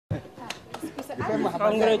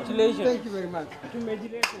Congratulations. Thank you very much.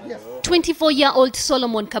 Yes. 24-year-old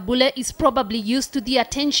Solomon Kabule is probably used to the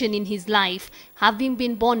attention in his life. Having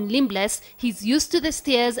been born limbless, he's used to the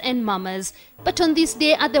stares and murmurs. But on this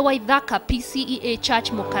day at the Waithaka PCEA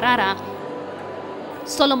Church Mokarara,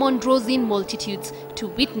 Solomon draws in multitudes to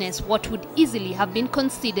witness what would easily have been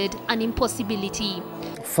considered an impossibility.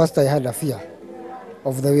 First I had a fear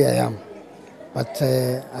of the way I am, but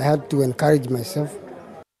I had to encourage myself.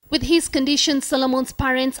 With his condition, Solomon's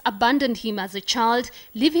parents abandoned him as a child,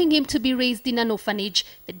 leaving him to be raised in an orphanage,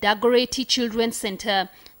 the Dagoretti Children's Center.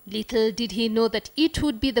 Little did he know that it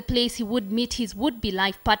would be the place he would meet his would-be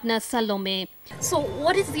life partner, Salome. So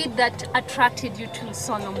what is it that attracted you to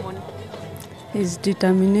Solomon? His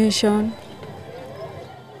determination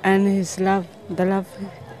and his love, the love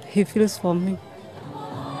he feels for me.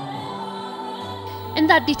 And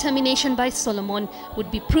that determination by Solomon would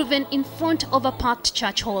be proven in front of a packed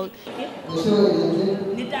church hall.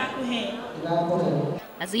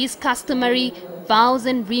 As is customary, vows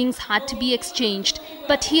and rings had to be exchanged.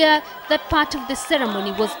 But here, that part of the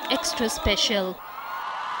ceremony was extra special.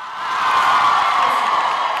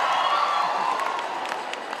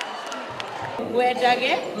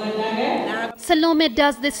 Salome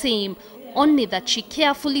does the same, only that she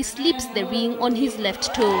carefully slips the ring on his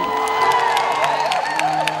left toe.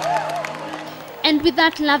 And with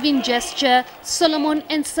that loving gesture, Solomon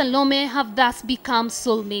and Salome have thus become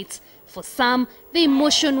soulmates. For some, the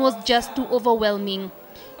emotion was just too overwhelming.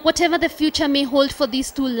 Whatever the future may hold for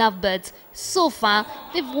these two lovebirds, so far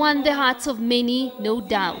they've won the hearts of many, no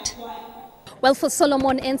doubt. Well, for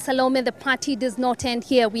Solomon and Salome, the party does not end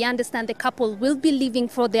here. We understand the couple will be leaving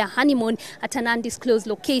for their honeymoon at an undisclosed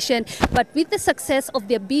location. But with the success of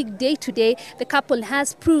their big day today, the couple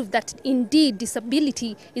has proved that indeed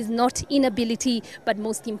disability is not inability, but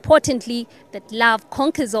most importantly, that love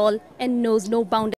conquers all and knows no boundaries.